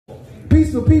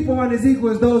Peaceful people aren't as equal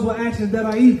as those with actions that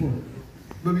are evil.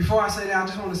 But before I say that, I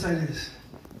just want to say this.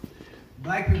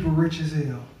 Black people rich as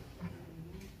hell.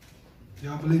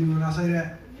 Y'all believe me when I say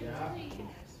that? Yeah.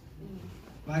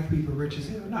 Black people rich as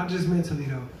hell. Not just mentally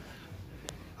though.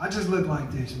 I just look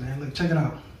like this, man. Look, check it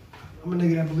out. I'm a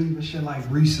nigga that believes in shit like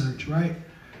research, right?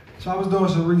 So I was doing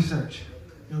some research.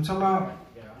 You know what I'm talking about?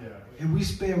 Yeah. And we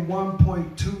spend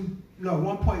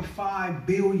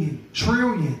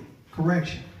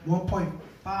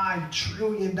 1.5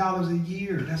 trillion dollars a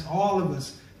year. That's all of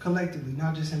us collectively,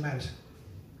 not just in medicine.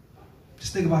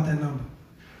 Just think about that number,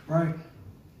 right?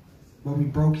 But we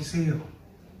broke as hell.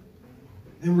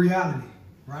 In reality,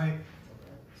 right?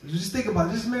 So just think about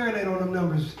it. Just marinate on them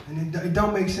numbers. And it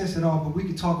don't make sense at all, but we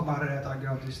can talk about it after I get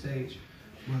off this stage.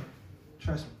 But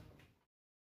trust me.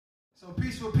 So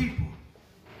peaceful people.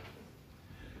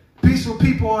 Peaceful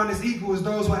people aren't as equal as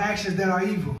those with actions that are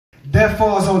evil. Death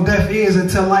falls on deaf ears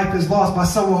until life is lost by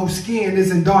someone whose skin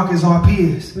isn't dark as our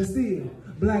peers. But still,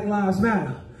 Black Lives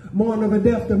Matter. Mourn over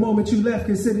death the moment you left,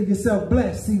 consider yourself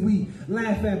blessed. See, we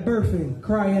laugh at birth and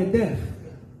cry at death.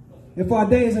 If our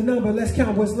day is a number, let's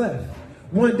count what's left.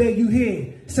 One day you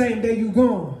here, same day you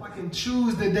gone. I can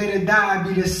choose the day to die,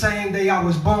 be the same day I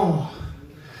was born.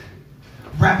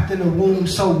 Wrapped in a womb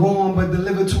so warm, but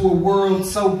delivered to a world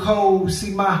so cold.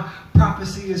 See, my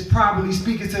prophecy is probably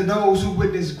speaking to those who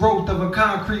witness growth of a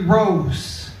concrete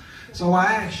rose. So I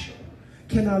ask you,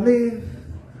 can I live?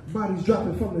 Bodies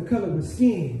dropping from the color of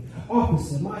skin.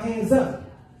 Officer, my hands up.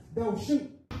 Don't shoot.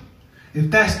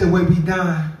 If that's the way we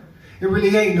die, it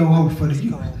really ain't no hope for the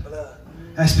youth.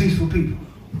 That's peaceful people.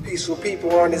 Peaceful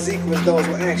people aren't as equal as those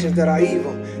with actions that are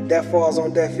evil. Death falls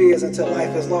on deaf ears until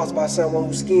life is lost by someone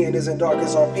whose skin isn't dark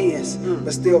as our peers.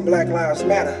 But still, Black Lives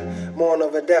Matter. Mourn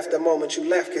over death the moment you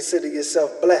left, consider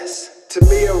yourself blessed.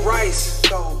 Tamir Rice,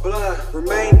 cold blood.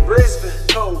 Remain Brisbane,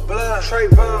 cold blood.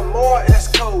 Trayvon Moore, that's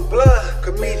cold blood.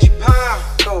 Kamichi Powell,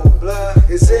 cold blood.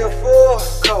 Ezell Ford,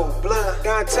 cold blood.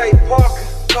 Dante Parker,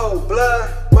 cold blood.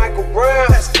 Michael Brown,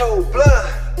 that's cold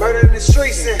blood. Murder in the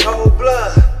streets in cold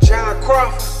blood. John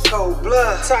Crawford, cold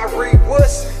blood. Tyree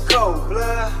Woods, cold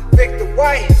blood. Victor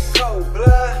White, cold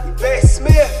blood. Yvette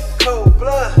Smith, cold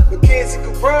blood. Mackenzie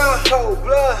Cabral, cold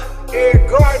blood. Eric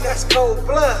Garden, that's cold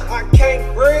blood. I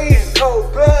can't breathe,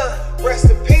 cold blood. Rest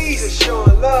in peace, it's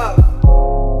showing love.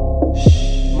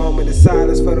 Shh. Moment of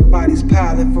silence for the bodies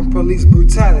piling from police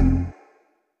brutality.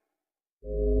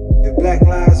 If Black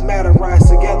Lives Matter, rise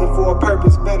together for a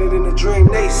purpose better than the dream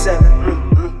they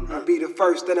selling. I'll be the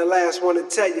first and the last one to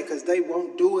tell you, cause they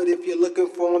won't do it if you're looking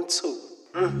for them too.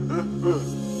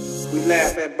 We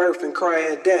laugh at birth and cry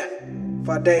at death. If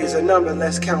our days are numbered,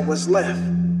 let's count what's left.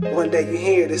 One day you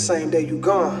here, the same day you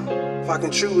gone. If I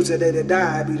can choose the day to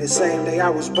die, it'd be the same day I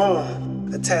was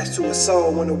born. Attached to a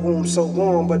soul in a womb so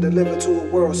warm, but delivered to a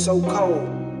world so cold.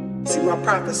 See, my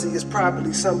prophecy is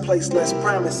probably someplace less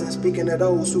promising, speaking of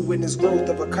those who witness growth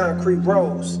of a concrete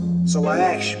rose. So I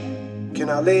ask you, can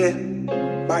I live?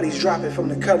 Bodies dropping from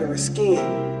the color of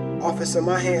skin. Officer,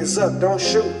 my hands up, don't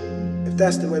shoot. If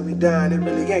that's the way we dying, it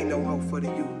really ain't no hope for the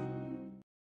youth.